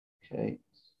Okay.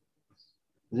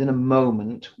 In a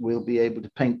moment, we'll be able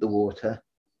to paint the water.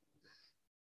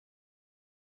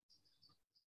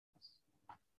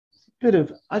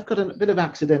 I've got a bit of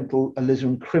accidental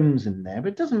alizarin crimson there, but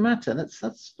it doesn't matter.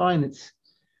 That's fine.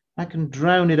 I can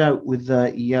drown it out with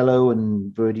yellow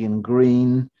and Viridian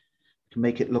green to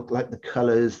make it look like the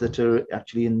colors that are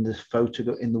actually in the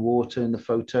photo, in the water in the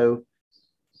photo.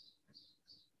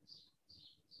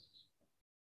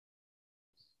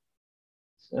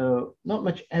 So not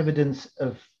much evidence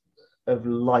of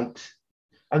light.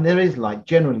 And there is light,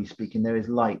 generally speaking, there is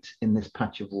light in this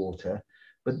patch of water,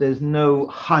 but there's no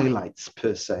highlights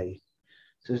per se.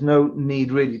 So there's no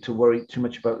need really to worry too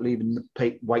much about leaving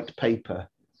the white paper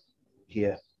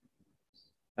here.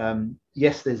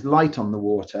 Yes, there's light on the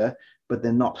water, but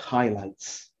they're not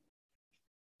highlights.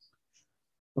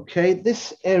 Okay,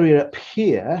 this area up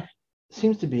here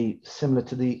seems to be similar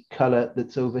to the color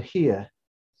that's over here.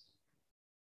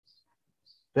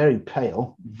 Very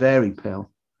pale, very pale.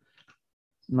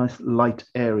 Nice light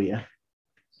area.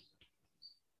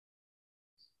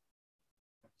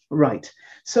 Right,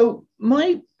 so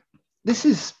this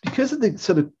is because of the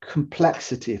sort of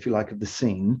complexity, if you like, of the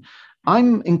scene.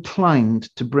 I'm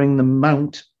inclined to bring the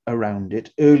mount around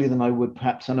it earlier than I would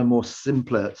perhaps on a more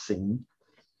simpler scene.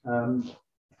 And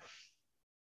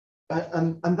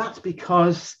that's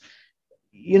because,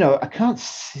 you know, I can't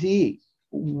see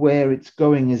where it's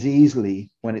going as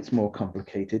easily when it's more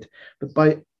complicated,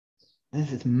 but there's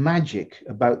this magic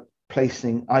about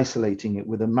isolating it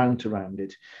with a mount around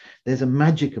it. There's a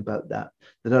magic about that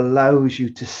allows you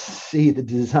to see the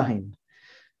design.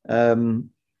 When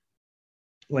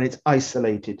it's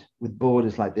isolated with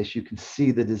borders like this, you can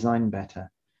see the design better.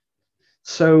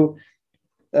 So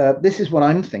this is what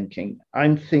I'm thinking.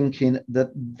 I'm thinking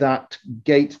that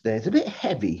gate there is a bit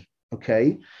heavy,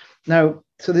 okay? Now,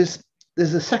 so there's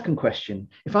a second question.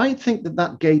 If I think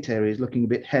that gate area is looking a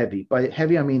bit heavy, by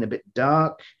heavy I mean a bit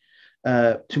dark,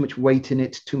 too much weight in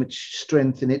it, too much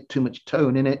strength in it, too much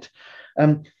tone in it,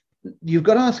 you've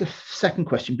got to ask a second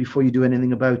question before you do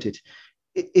anything about it.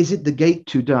 Is it the gate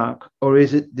too dark, or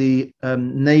is it the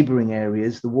neighboring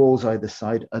areas, the walls either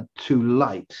side, are too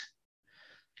light?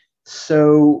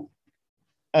 So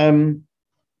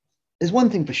there's one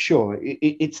thing for sure.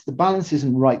 It's the balance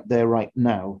isn't right there right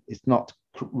now. It's not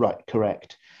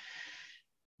correct.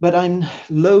 But I'm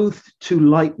loath to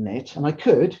lighten it, and I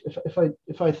could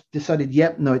if I decided,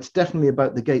 yep, no, it's definitely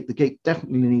about the gate. The gate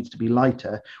definitely needs to be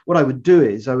lighter. What I would do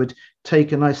is I would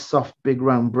take a nice soft big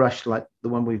round brush like the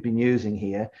one we've been using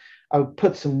here. I would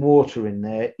put some water in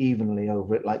there evenly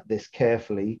over it like this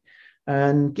carefully,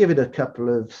 and give it a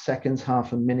couple of seconds,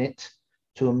 half a minute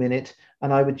to a minute,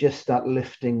 and I would just start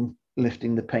lifting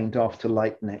the paint off to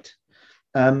lighten it.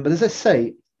 But as I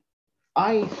say,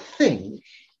 I think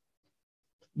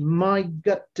my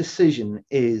gut decision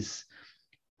is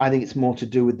I think it's more to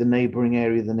do with the neighboring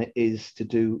area than it is to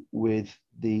do with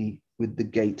the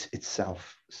gate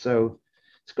itself. So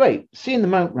it's great. Seeing the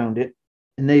mount around it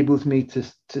enables me to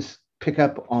pick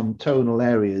up on tonal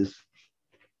areas.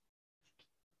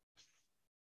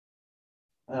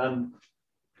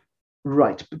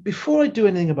 Right, but before I do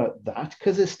anything about that,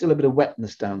 because there's still a bit of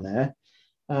wetness down there,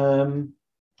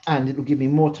 and it'll give me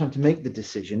more time to make the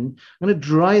decision, I'm going to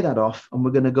dry that off and we're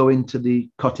going to go into the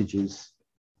cottages.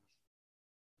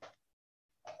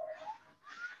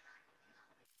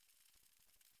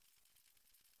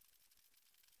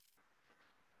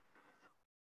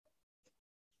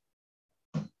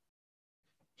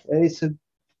 Okay, so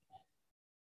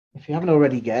if you haven't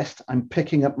already guessed, I'm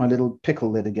picking up my little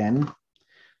pickle lid again,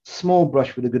 small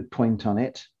brush with a good point on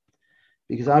it,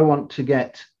 because I want to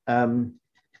get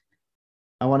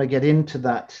into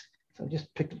that. So I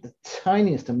just picked up the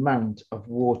tiniest amount of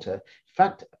water. In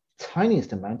fact,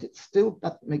 tiniest amount,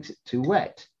 that makes it too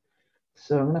wet.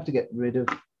 So I'm gonna have to get rid of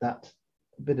that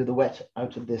bit of the wet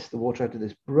out of this, the water out of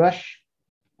this brush.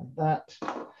 And that,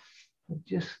 I'll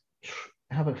just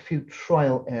have a few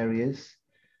trial areas.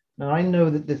 Now I know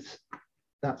that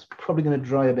that's probably going to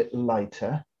dry a bit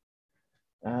lighter.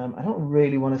 I don't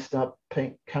really want to start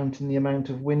counting the amount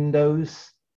of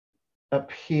windows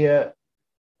up here.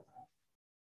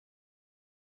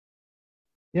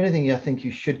 The only thing I think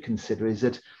you should consider is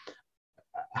that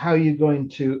how you're going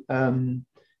to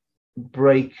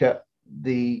break up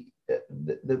the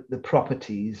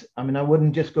properties. I mean, I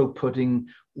wouldn't just go putting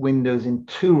windows in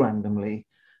too randomly.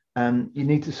 You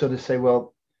need to sort of say,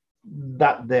 well,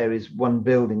 that there is one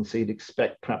building, so you'd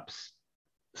expect perhaps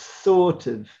sort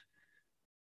of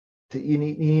you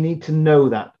need to know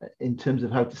that in terms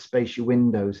of how to space your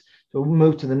windows. So we'll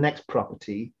move to the next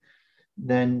property,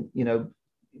 then, you know,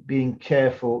 being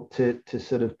careful to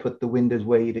sort of put the windows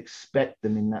where you'd expect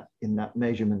them in that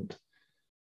measurement.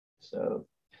 So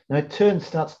now it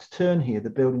starts to turn here. The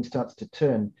building starts to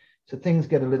turn. So things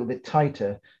get a little bit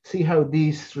tighter. See how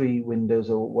these three windows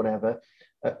or whatever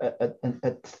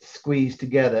are squeezed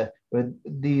together, where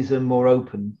these are more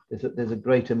open. There's a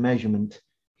greater measurement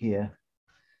here.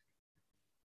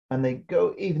 And they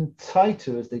go even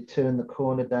tighter as they turn the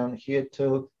corner down here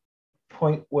to a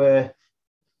point where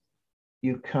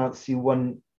you can't see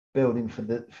one building for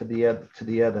the other to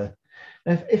the other.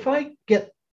 Now, if I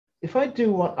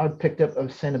do what I picked up, I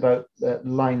was saying about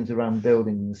lines around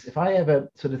buildings, if I ever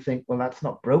sort of think, well, that's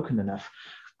not broken enough,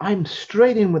 I'm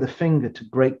straight in with a finger to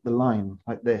break the line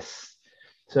like this.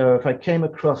 So if I came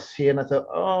across here and I thought,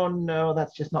 oh no,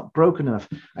 that's just not broken enough,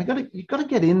 you've got to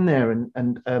get in there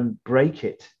and break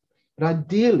it. But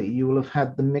ideally, you will have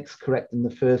had the mix correct in the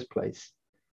first place.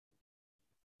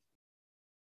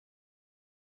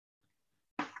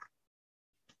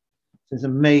 It's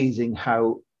amazing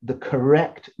how the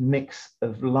correct mix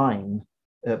of line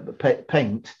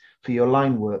paint for your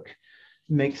line work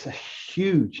makes a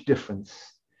huge difference.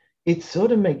 It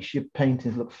sort of makes your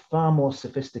paintings look far more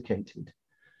sophisticated.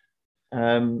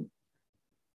 So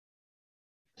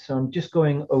I'm just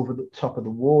going over the top of the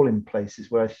wall in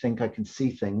places where I think I can see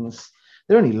things.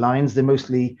 They're only lines, they're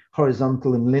mostly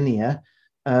horizontal and linear.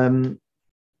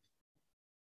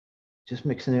 Just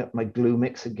mixing up my glue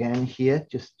mix again here,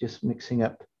 just mixing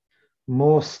up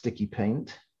more sticky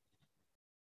paint.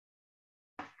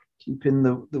 Keeping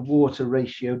the water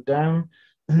ratio down,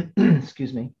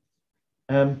 excuse me.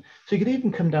 So you could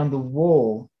even come down the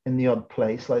wall in the odd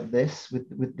place like this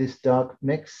with this dark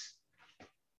mix.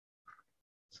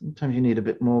 Sometimes you need a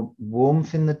bit more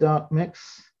warmth in the dark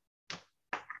mix.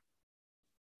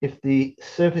 If the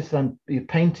surface you're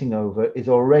painting over is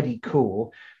already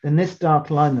cool, then this dark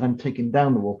line that I'm taking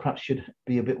down the wall perhaps should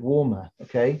be a bit warmer,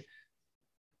 okay?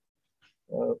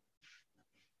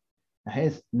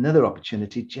 Here's another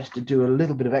opportunity just to do a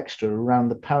little bit of extra around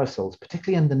the parasols,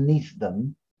 particularly underneath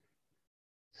them.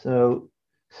 So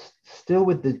still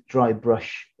with the dry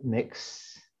brush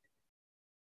mix,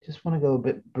 just want to go a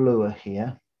bit bluer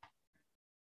here.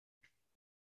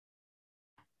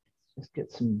 Let's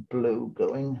get some blue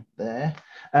going there.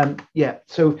 Yeah,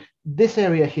 so this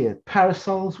area here,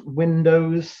 parasols,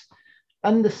 windows,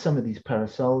 under some of these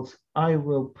parasols, I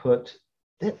will put,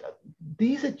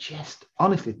 these are just,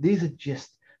 honestly, these are just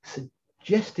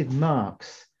suggestive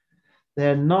marks.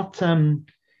 They're not,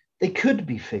 they could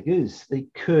be figures, they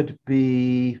could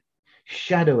be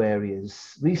shadow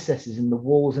areas, recesses in the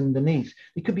walls underneath.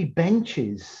 They could be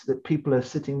benches that people are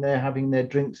sitting there having their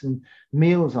drinks and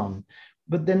meals on.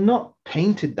 But they're not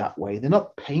painted that way. They're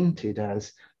not painted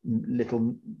as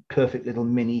perfect little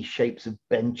mini shapes of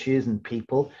benches and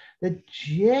people. They're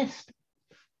just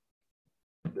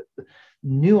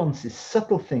nuances,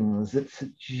 subtle things that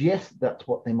suggest that's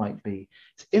what they might be.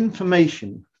 It's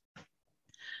information,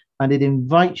 and it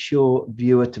invites your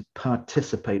viewer to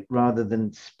participate rather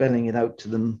than spelling it out to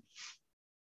them,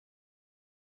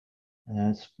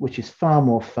 which is far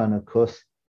more fun, of course.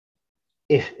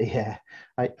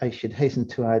 I should hasten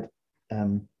to add,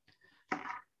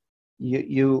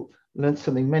 you learned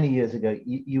something many years ago.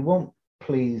 You won't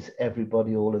please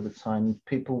everybody all of the time.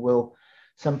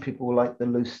 Some people will like the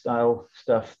loose style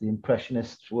stuff, the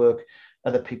impressionists work.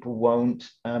 Other people won't.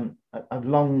 I've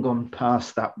long gone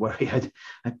past that worry.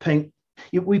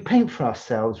 We paint for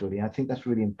ourselves, really. I think that's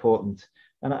really important.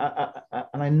 And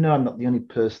I know I'm not the only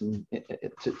person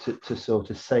to sort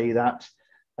of say that.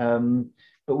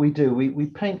 But we do, we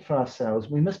paint for ourselves.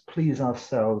 We must please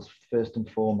ourselves first and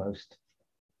foremost.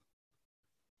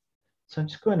 So I'm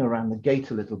just going around the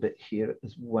gate a little bit here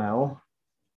as well.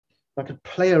 I could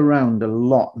play around a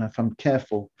lot, and if I'm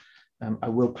careful, I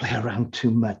will play around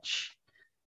too much.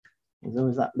 There's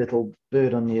always that little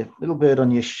bird on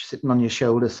your sitting on your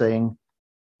shoulder saying,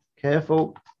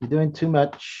 careful, you're doing too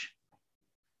much.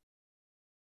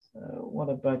 What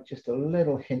about just a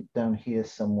little hint down here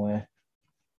somewhere?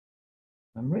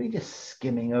 I'm really just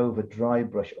skimming over dry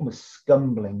brush, almost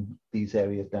scumbling these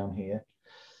areas down here.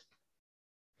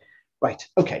 Right,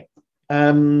 okay.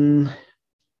 I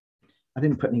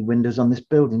didn't put any windows on this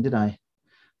building, did I?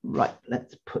 Right,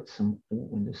 let's put some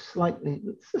windows slightly,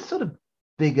 it's a sort of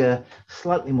bigger,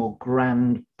 slightly more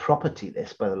grand property,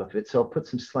 this, by the look of it. So I'll put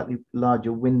some slightly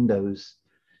larger windows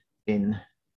in.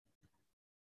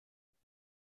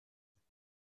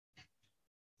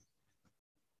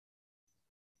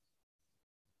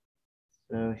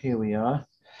 So here we are.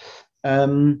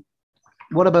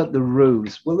 What about the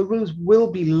roofs? Well, the roofs will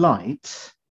be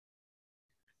light,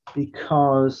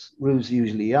 because roofs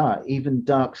usually are. Even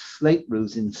dark slate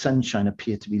roofs in sunshine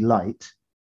appear to be light.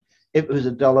 If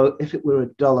it were a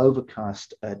dull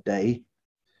overcast day,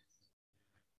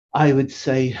 I would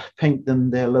say paint them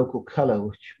their local color,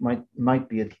 which might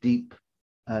be a deep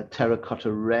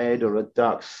terracotta red or a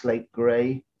dark slate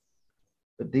gray.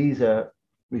 But these are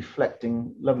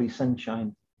reflecting lovely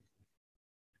sunshine.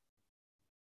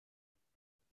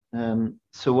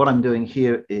 So what I'm doing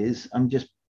here is I'm just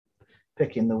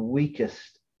picking the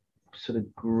weakest sort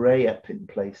of gray up in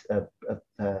place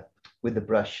with the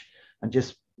brush and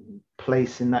just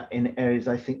placing that in areas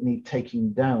I think need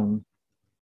taking down,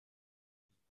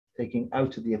 taking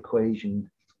out of the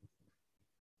equation,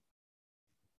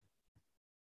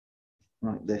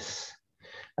 like this.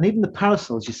 And even the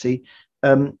parasols, you see,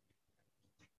 now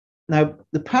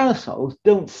the parasols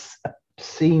don't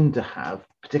seem to have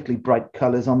particularly bright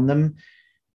colors on them.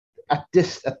 At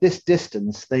this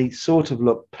distance, they sort of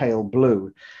look pale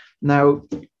blue. Now,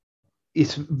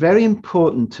 it's very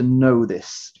important to know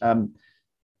this.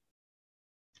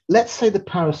 Let's say the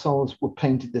parasols were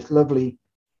painted this lovely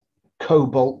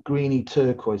cobalt greeny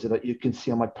turquoise that you can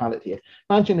see on my palette here.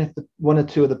 Imagine if one or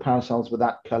two of the parasols were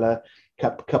that color,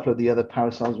 a couple of the other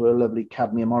parasols were a lovely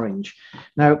cadmium orange.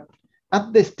 Now,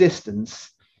 at this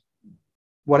distance,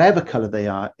 whatever color they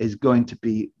are is going to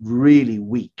be really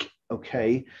weak,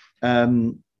 okay?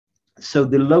 So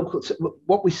the local,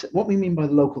 what we mean by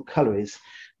the local color is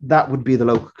that would be the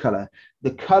local color.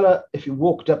 The color, if you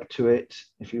walked up to it,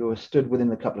 if you were stood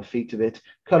within a couple of feet of it,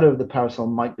 color of the parasol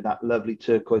might be that lovely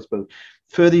turquoise blue.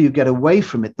 Further you get away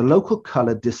from it, the local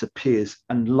color disappears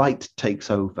and light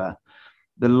takes over.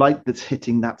 The light that's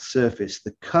hitting that surface,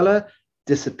 the color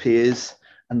disappears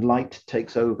and light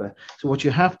takes over. So what you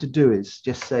have to do is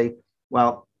just say,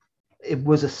 well, it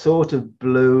was a sort of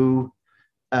blue.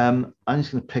 I'm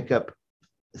just going to pick up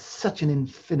such an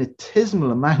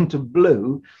infinitesimal amount of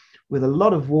blue with a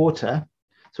lot of water,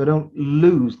 so I don't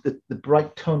lose the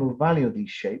bright tonal value of these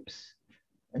shapes,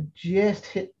 and just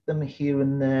hit them here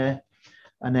and there.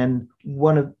 And then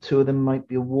one or two of them might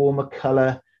be a warmer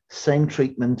color, same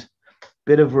treatment,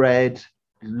 bit of red,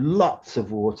 lots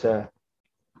of water,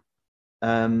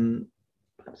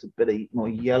 perhaps a bit more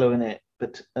yellow in it,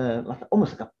 but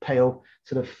almost like a pale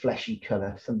sort of fleshy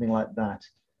color, something like that.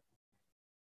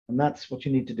 And that's what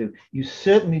you need to do. You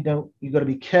certainly don't, you've got to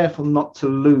be careful not to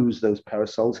lose those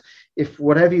parasols. If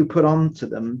whatever you put onto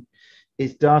them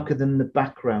is darker than the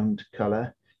background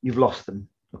color, you've lost them,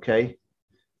 okay?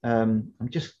 I'm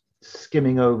just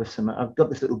skimming over some, I've got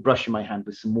this little brush in my hand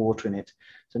with some water in it.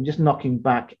 So I'm just knocking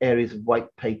back areas of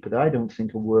white paper that I don't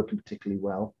think are working particularly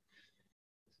well.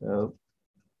 So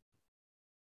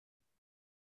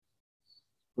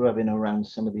rubbing around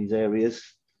some of these areas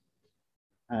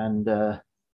and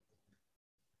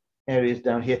areas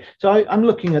down here. So I'm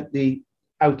looking at the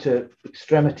outer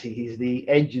extremities, the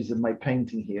edges of my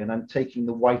painting here, and I'm taking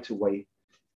the white away.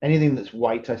 Anything that's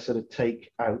white, I sort of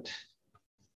take out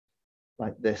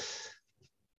like this.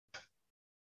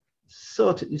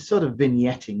 Sort of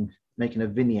vignetting, making a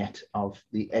vignette of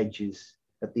the edges,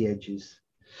 at the edges.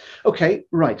 Okay,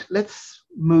 right, let's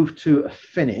move to a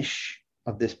finish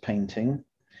of this painting.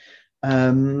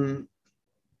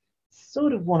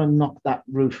 Sort of want to knock that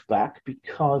roof back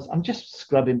because I'm just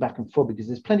scrubbing back and forth because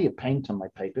there's plenty of paint on my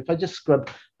paper. If I just scrub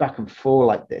back and forth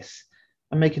like this,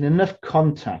 I'm making enough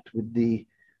contact with the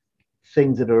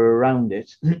things that are around it,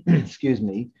 excuse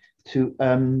me, to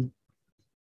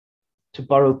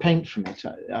borrow paint from it.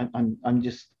 I'm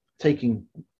just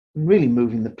really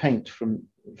moving the paint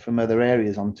from other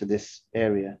areas onto this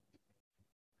area.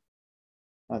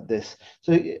 Like this.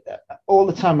 So all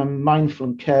the time I'm mindful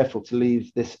and careful to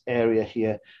leave this area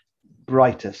here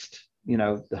brightest, you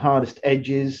know, the hardest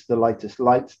edges, the lightest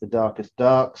lights, the darkest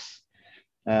darks.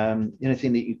 The only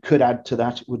thing that you could add to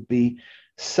that would be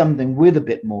something with a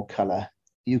bit more color.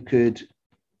 You could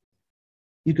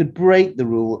break the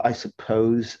rule, I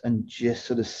suppose, and just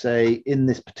sort of say, in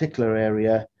this particular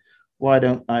area, why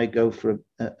don't I go for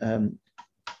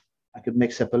I could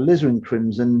mix up alizarin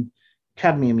crimson,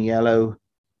 cadmium yellow,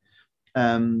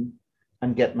 and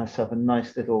get myself a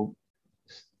nice little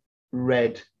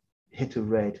red hit of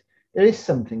red. There is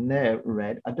something there,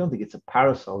 red. I don't think it's a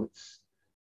parasol. It's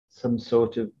some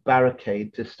sort of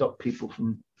barricade to stop people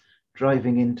from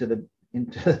driving into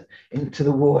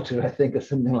the water, I think, or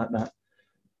something like that.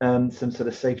 Some sort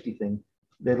of safety thing.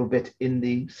 Little bit in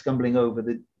the scumbling over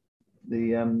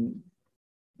the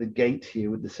gate here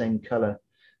with the same color.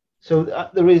 So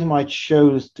the reason why I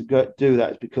chose to do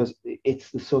that is because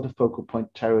it's the sort of focal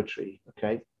point territory,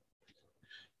 okay?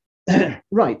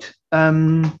 Right.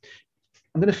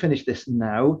 I'm going to finish this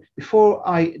now. Before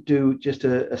I do just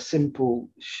a simple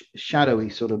shadowy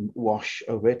sort of wash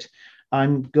over it,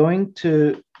 I'm going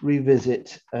to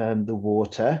revisit the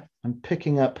water. I'm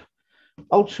picking up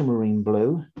ultramarine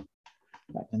blue.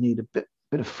 I need a bit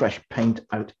of fresh paint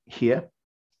out here.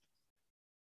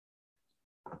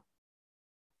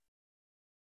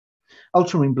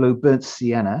 Ultramarine blue, burnt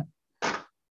sienna.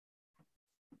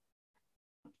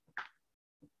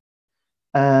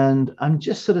 And I'm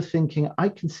just sort of thinking, I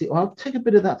can see, well, I'll take a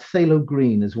bit of that phthalo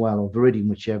green as well, or viridian,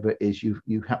 whichever it is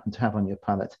you happen to have on your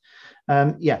palette.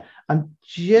 Yeah, I'm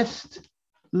just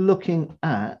looking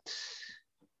at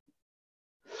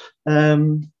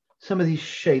some of these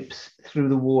shapes through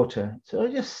the water. So I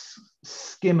just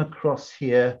skim across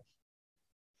here,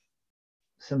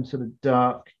 some sort of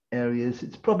dark areas.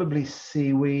 It's probably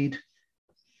seaweed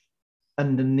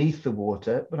underneath the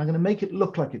water, but I'm going to make it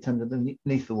look like it's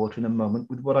underneath the water in a moment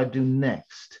with what I do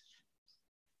next.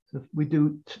 So if we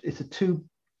do, it's a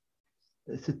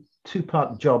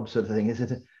two-part job sort of thing. Is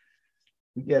it?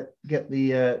 We get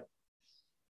the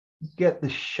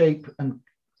shape and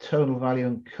tonal value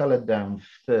and color down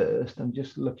first. I'm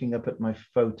just looking up at my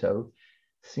photo.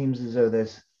 Seems as though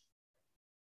there's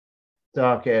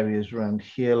dark areas around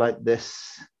here like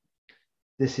this.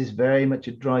 This is very much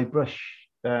a dry brush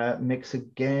mix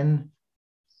again.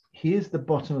 Here's the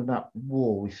bottom of that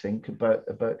wall, we think, about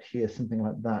here, something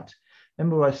like that.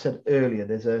 Remember what I said earlier,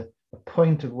 there's a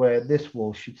point of where this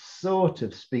wall should sort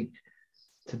of speak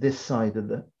to this side of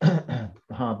the, the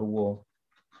harbour wall.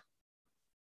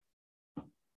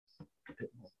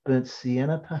 Burnt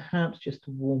sienna, perhaps, just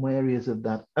to warm areas of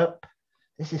that up.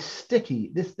 This is sticky.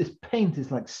 This paint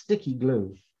is like sticky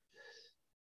glue.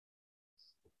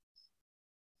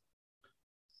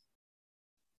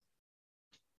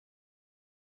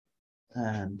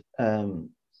 And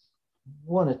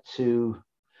one or two,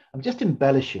 I'm just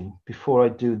embellishing before I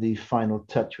do the final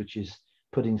touch, which is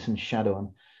putting some shadow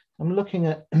on. I'm looking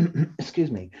at, excuse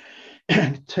me,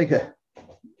 take a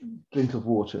drink of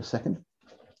water a second.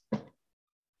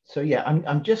 So yeah,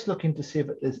 I'm just looking to see if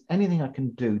there's anything I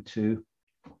can do to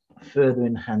further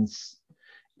enhance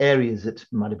areas that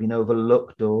might have been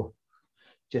overlooked or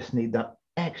just need that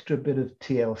extra bit of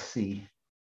TLC.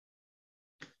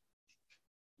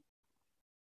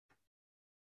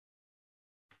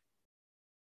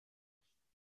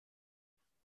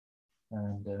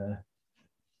 And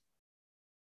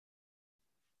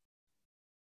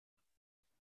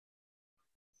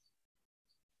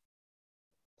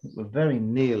we're very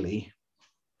nearly,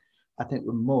 I think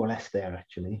we're more or less there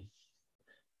actually.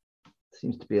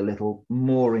 Seems to be a little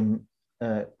mooring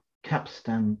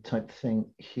capstan type thing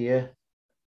here.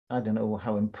 I don't know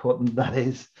how important that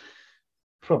is.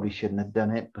 Probably shouldn't have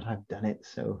done it, but I've done it,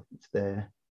 so it's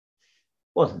there.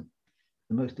 Wasn't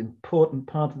the most important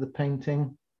part of the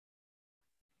painting.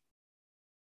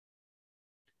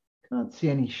 Can't see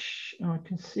any, I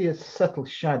can see a subtle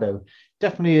shadow.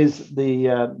 Definitely is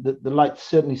the light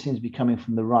certainly seems to be coming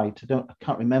from the right. I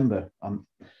can't remember,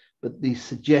 but these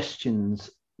suggestions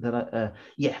that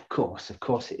yeah, of course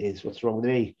it is. What's wrong with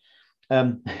me?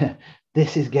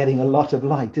 This is getting a lot of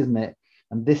light, isn't it?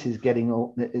 And this is getting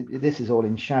all, this is all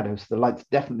in shadow. So the light's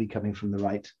definitely coming from the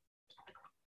right.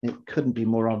 It couldn't be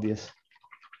more obvious.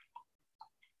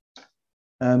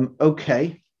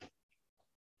 Okay.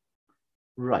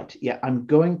 Right, yeah, I'm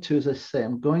going to, as I say,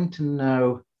 I'm going to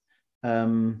now,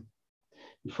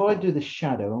 before I do the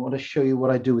shadow, I want to show you what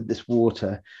I do with this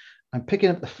water. I'm picking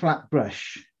up the flat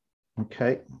brush,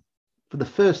 okay, for the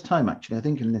first time, actually, I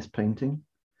think in this painting.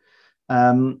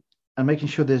 I'm making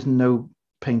sure there's no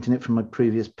paint in it from my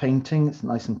previous painting. It's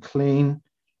nice and clean.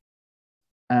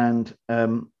 And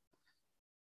I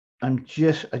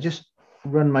just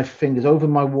run my fingers over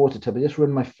my water tub. I just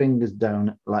run my fingers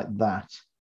down like that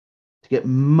to get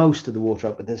most of the water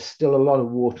out, but there's still a lot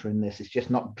of water in this. It's just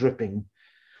not dripping.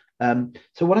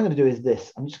 So what I'm going to do is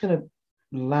this. I'm just going to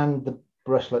land the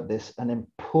brush like this and then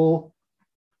pull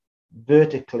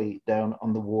vertically down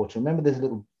on the water. Remember, there's a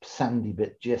little sandy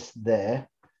bit just there.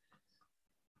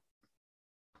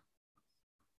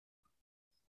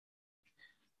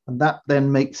 And that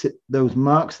then makes it, those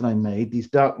marks that I made, these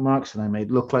dark marks that I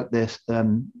made, look like this.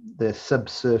 They're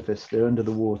subsurface, they're under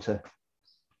the water.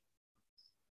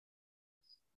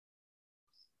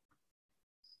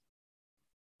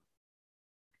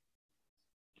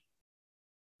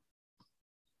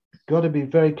 Got to be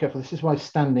very careful. This is why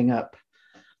standing up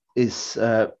is,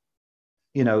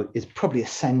 you know, is probably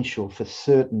essential for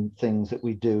certain things that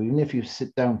we do. Even if you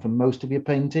sit down for most of your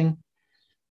painting,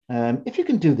 if you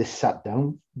can do this sat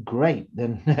down, great.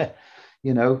 Then,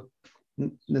 you know,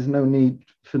 there's no need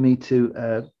for me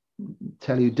to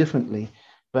tell you differently,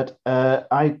 but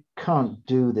I can't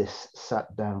do this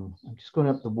sat down. I'm just going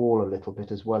up the wall a little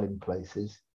bit as well in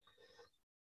places.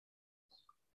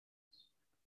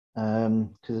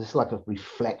 Because it's like a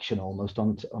reflection almost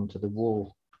onto the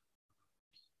wall.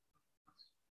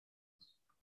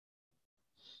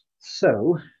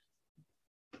 So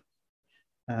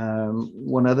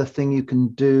one other thing you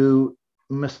can do,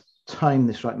 must time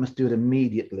this right, must do it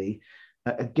immediately.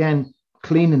 Again,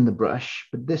 cleaning the brush,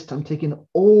 but this time taking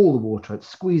all the water out,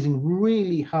 squeezing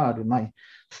really hard with my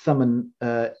thumb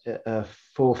and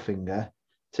forefinger,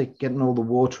 getting all the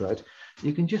water out.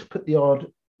 You can just put the odd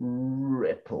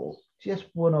ripple, just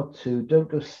one or two, don't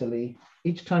go silly.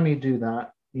 Each time you do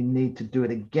that, you need to do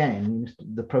it again.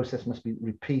 The process must be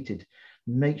repeated.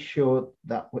 Make sure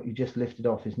that what you just lifted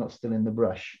off is not still in the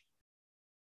brush.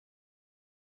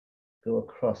 Go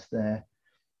across there.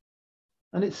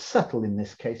 And it's subtle in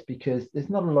this case because there's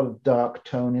not a lot of dark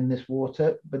tone in this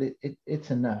water, but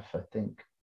it's enough, I think.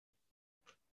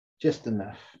 Just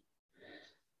enough.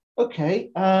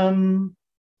 Okay, I'm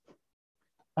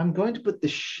going to put the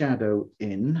shadow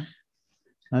in.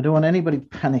 I don't want anybody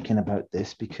panicking about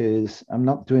this because I'm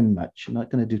not doing much. I'm not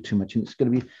going to do too much, and it's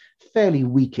going to be fairly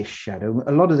weakish shadow.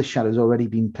 A lot of the shadow's already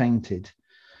been painted.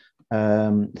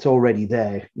 It's already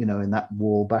there, you know, in that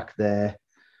wall back there.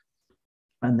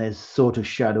 And there's sort of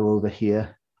shadow over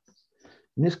here.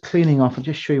 I'm just cleaning off. I'll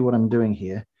just show you what I'm doing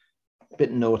here. A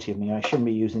bit naughty of me. I shouldn't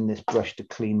be using this brush to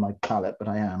clean my palette, but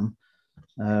I am.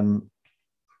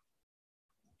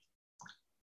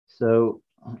 So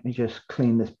let me just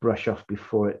clean this brush off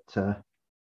before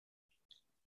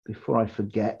I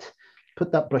forget.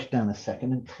 Put that brush down a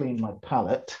second and clean my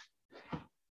palette.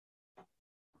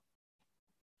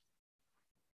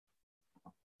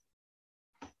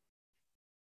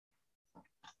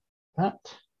 That.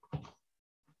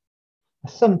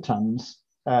 Sometimes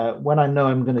when I know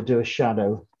I'm going to do a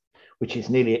shadow, which is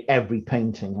nearly every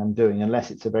painting I'm doing,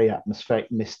 unless it's a very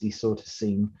atmospheric, misty sort of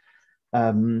scene,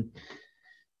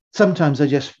 sometimes I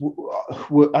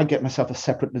get myself a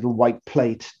separate little white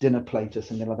plate, dinner plate or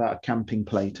something like that, a camping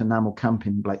plate, enamel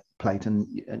camping plate,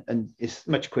 and it's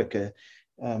much quicker.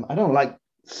 I don't like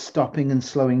stopping and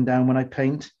slowing down when I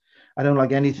paint. I don't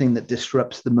like anything that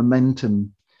disrupts the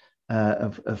momentum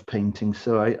of painting.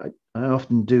 So I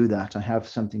often do that. I have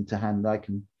something to hand. I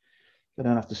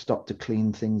don't have to stop to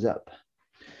clean things up.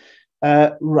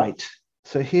 Right.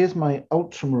 So here's my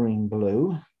ultramarine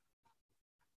blue.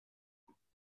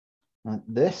 Like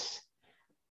this.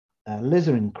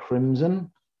 Alizarin crimson.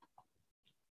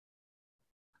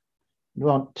 You don't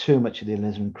want too much of the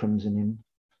alizarin crimson in.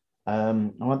 I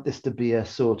want this to be a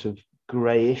sort of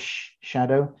grayish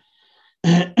shadow.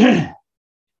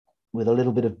 With a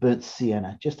little bit of burnt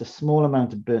sienna, just a small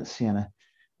amount of burnt sienna.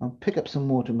 I'll pick up some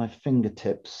water with my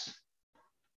fingertips.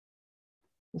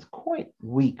 It's quite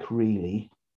weak, really.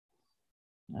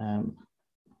 I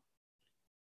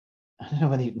don't know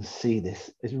whether you can see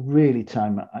this. It's really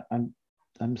time.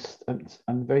 I'm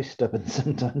very stubborn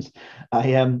sometimes.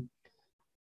 The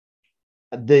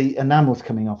enamel's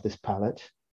coming off this palette,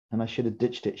 and I should have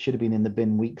ditched it. Should have been in the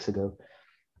bin weeks ago,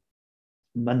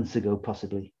 months ago,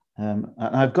 possibly. And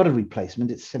I've got a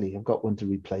replacement. It's silly. I've got one to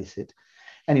replace it.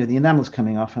 Anyway, the enamel's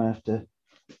coming off. I have to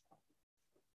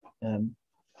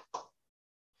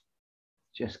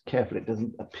just careful it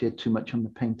doesn't appear too much on the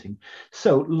painting.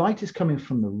 So light is coming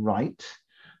from the right.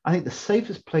 I think the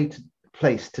safest place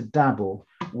to dabble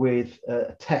with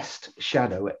a test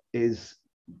shadow is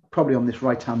probably on this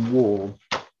right-hand wall.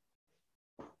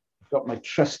 I've got my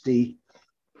trusty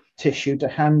tissue to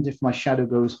hand if my shadow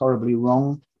goes horribly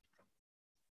wrong.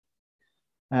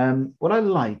 What I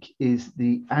like is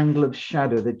the angle of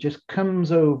shadow that just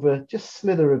comes over, just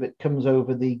slither of it comes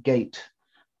over the gate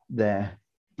there.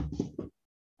 I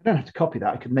don't have to copy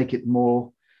that. I could make it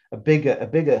more a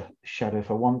bigger shadow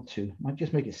if I want to. I might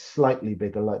just make it slightly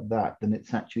bigger like that than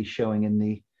it's actually showing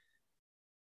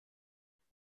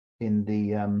in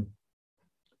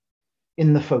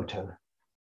the photo.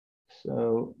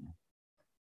 So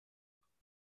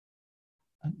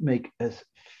make as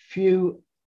few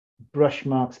brush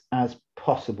marks as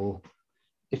possible.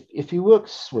 If you work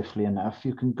swiftly enough,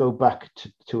 you can go back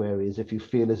to areas if you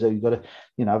feel as though you've got to,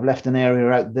 you know, I've left an area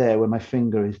out there where my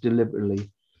finger is deliberately,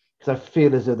 because I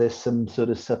feel as though there's some sort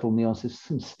of subtle nuances,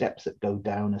 some steps that go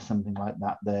down or something like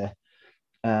that there.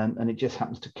 And it just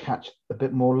happens to catch a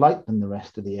bit more light than the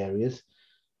rest of the areas.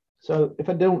 So if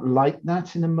I don't like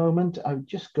that in a moment, I would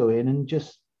just go in and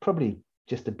probably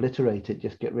just obliterate it,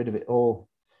 just get rid of it all.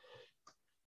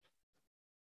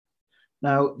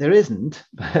 Now, there isn't,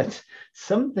 but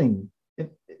something,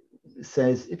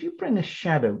 says, if you bring a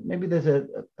shadow, maybe there's a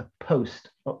post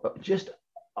just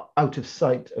out of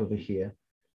sight over here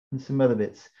and some other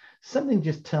bits. Something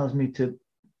just tells me to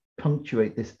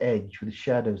punctuate this edge with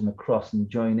shadows and a cross and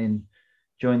join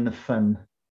the fun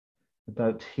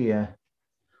about here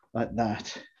like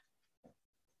that.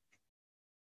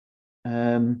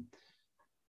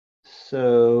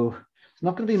 So it's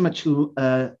not going to be much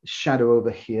shadow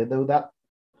over here, though that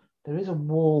there is a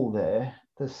wall there.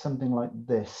 There's something like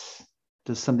this.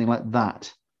 There's something like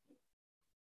that.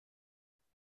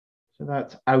 So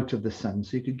that's out of the sun.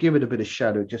 So you could give it a bit of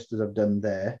shadow just as I've done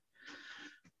there.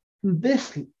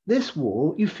 This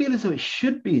wall, you feel as though it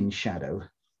should be in shadow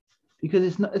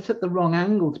because it's at the wrong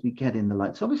angle to be getting the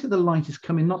light. So obviously the light is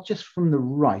coming not just from the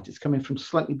right, it's coming from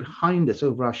slightly behind us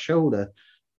over our shoulder,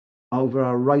 over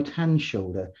our right-hand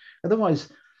shoulder. Otherwise,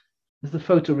 as the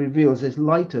photo reveals, there's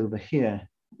light over here.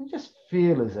 I just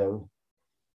feel as though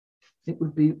it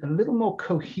would be a little more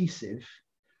cohesive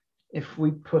if we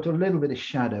put a little bit of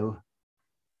shadow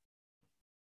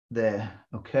there,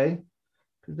 okay?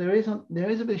 Because there is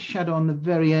a bit of shadow on the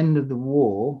very end of the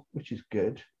wall, which is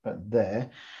good, but there.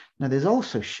 Now there's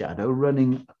also shadow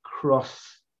running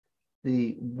across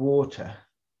the water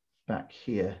back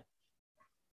here,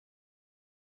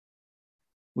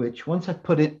 which once I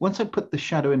put the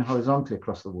shadow in horizontally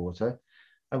across the water,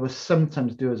 I will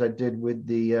sometimes do as I did with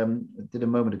the did a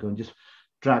moment ago and just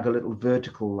drag a little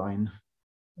vertical line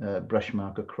brush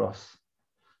mark across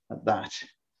like that.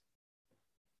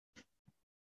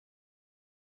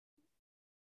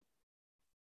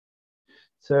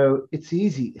 So it's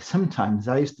easy. Sometimes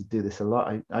I used to do this a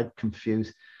lot. I'd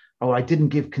confuse, I didn't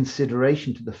give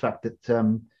consideration to the fact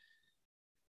that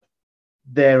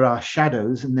there are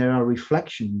shadows and there are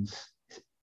reflections.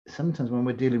 Sometimes when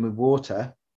we're dealing with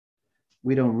water,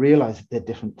 we don't realize that they're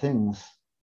different things.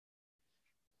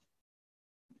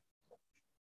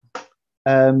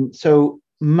 So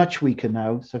much weaker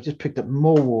now. So I've just picked up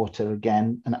more water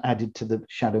again and added to the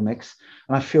shadow mix.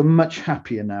 And I feel much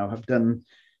happier now. I've done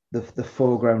the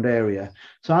foreground area.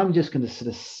 So I'm just going to sort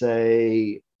of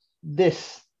say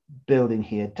this building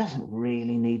here doesn't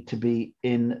really need to be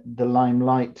in the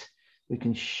limelight. We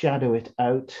can shadow it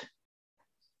out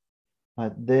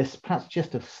like this. Perhaps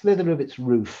just a slither of its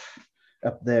roof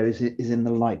up there is in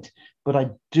the light. But what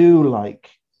I do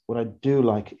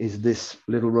like is this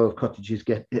little row of cottages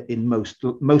get in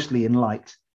mostly in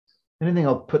light. The only thing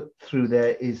I'll put through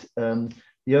there is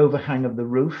the overhang of the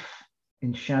roof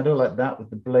in shadow like that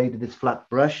with the blade of this flat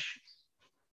brush.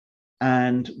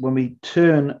 And when we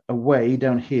turn away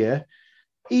down here,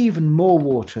 even more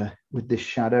water with this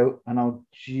shadow, and I'll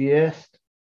just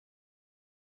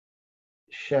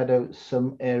shadow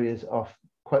some areas off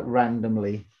quite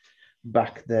randomly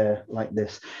back there like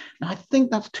this. Now I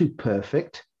think that's too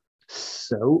perfect.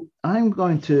 So I'm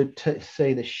going to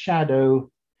say the shadow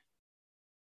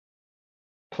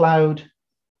cloud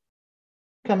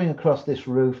coming across this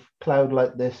roof, cloud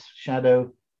like this,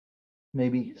 shadow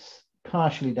maybe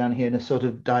partially down here in a sort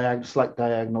of slight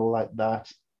diagonal like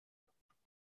that.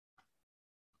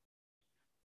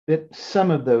 But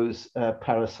some of those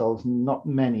parasols, not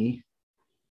many,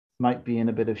 might be in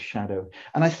a bit of shadow.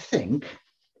 And I think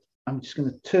I'm just going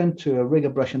to turn to a rigger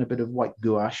brush and a bit of white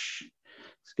gouache.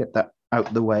 Let's get that out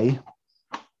of the way.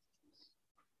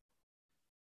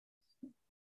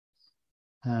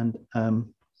 And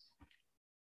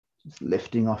just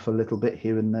lifting off a little bit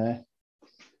here and there.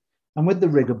 And with the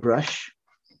rigger brush,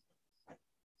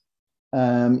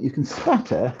 you can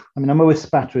spatter. I mean, I'm always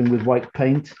spattering with white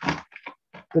paint,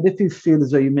 but if you feel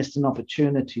as though you missed an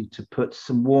opportunity to put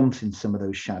some warmth in some of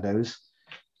those shadows,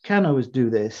 you can always do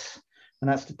this.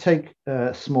 And that's to take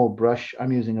a small brush.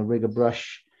 I'm using a rigger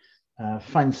brush.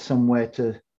 Find somewhere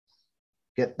to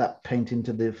get that paint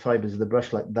into the fibers of the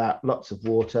brush like that, lots of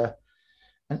water.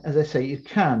 And as I say, you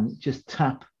can just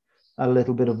tap a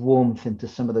little bit of warmth into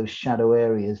some of those shadow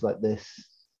areas like this.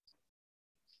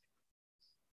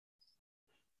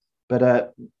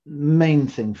 But main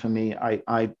thing for me,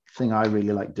 thing I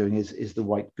really like doing is the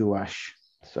white gouache.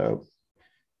 So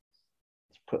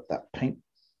let's put that paint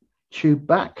tube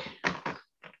back,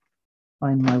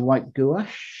 find my white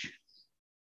gouache.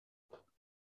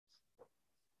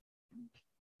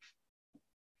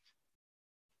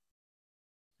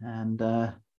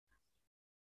 And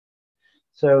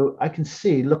so I can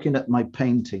see, looking at my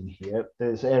painting here,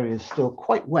 there's areas still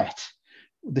quite wet.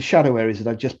 The shadow areas that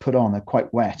I've just put on are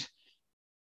quite wet.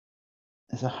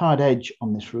 There's a hard edge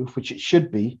on this roof, which it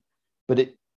should be, but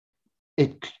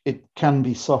it can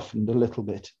be softened a little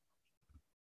bit.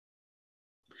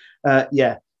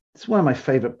 Yeah, it's one of my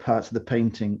favorite parts of the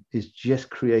painting is just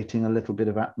creating a little bit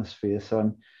of atmosphere. So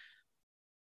I'm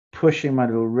pushing my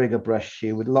little rigger brush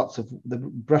here with the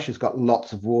brush has got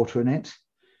lots of water in it.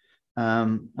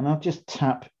 And I'll just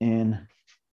tap in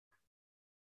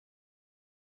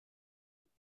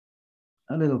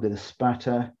a little bit of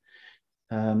spatter.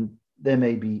 There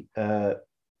may be, in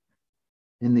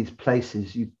these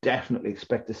places, you definitely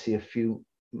expect to see a few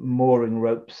mooring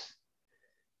ropes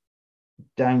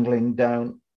dangling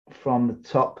down from the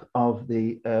top of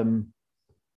the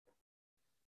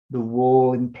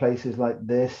wall in places like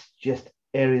this, just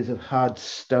areas of hard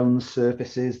stone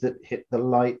surfaces that hit the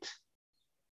light.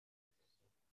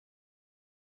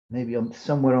 Maybe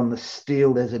somewhere on the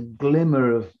steel, there's a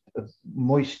glimmer of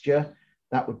moisture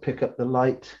that would pick up the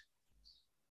light.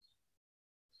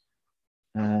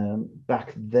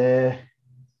 Back there. It's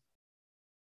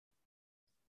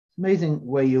amazing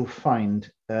where you'll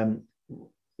find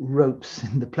ropes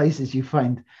in the places you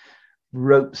find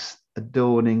ropes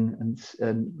adorning and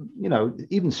you know,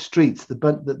 even streets,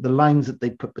 the lines that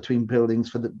they put between buildings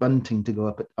for the bunting to go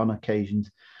up on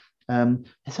occasions.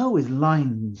 There's always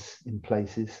lines in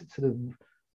places, sort of.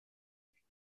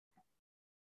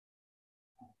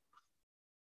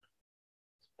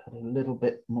 Put a little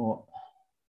bit more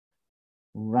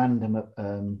random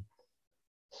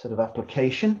sort of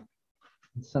application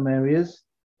in some areas.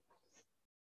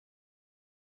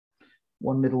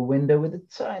 One little window with a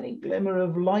tiny glimmer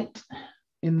of light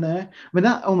in there. I mean,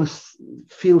 that almost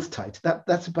feels tight.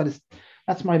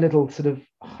 That's my little sort of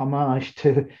homage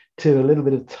to a little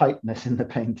bit of tightness in the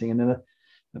painting. And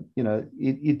you know,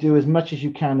 you do as much as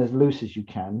you can, as loose as you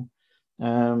can.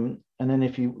 And then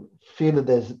if you feel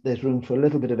that there's room for a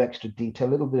little bit of extra detail, a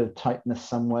little bit of tightness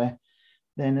somewhere,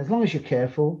 then as long as you're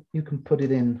careful, you can put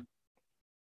it in.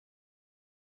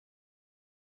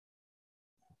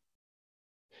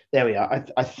 There we are.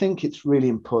 I think it's really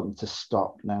important to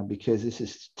stop now because this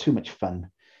is too much fun.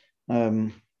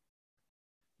 Perhaps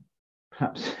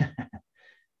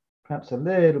a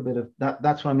little bit of that.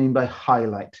 That's what I mean by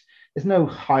highlight. There's no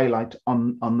highlight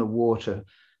on the water.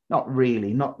 Not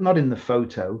really, not in the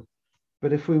photo.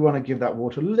 But if we want to give that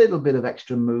water a little bit of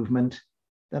extra movement,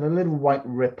 then a little white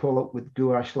ripple up with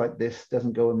gouache like this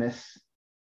doesn't go amiss.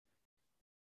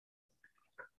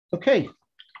 Okay.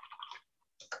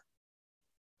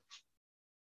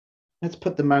 Let's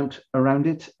put the mount around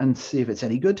it and see if it's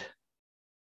any good.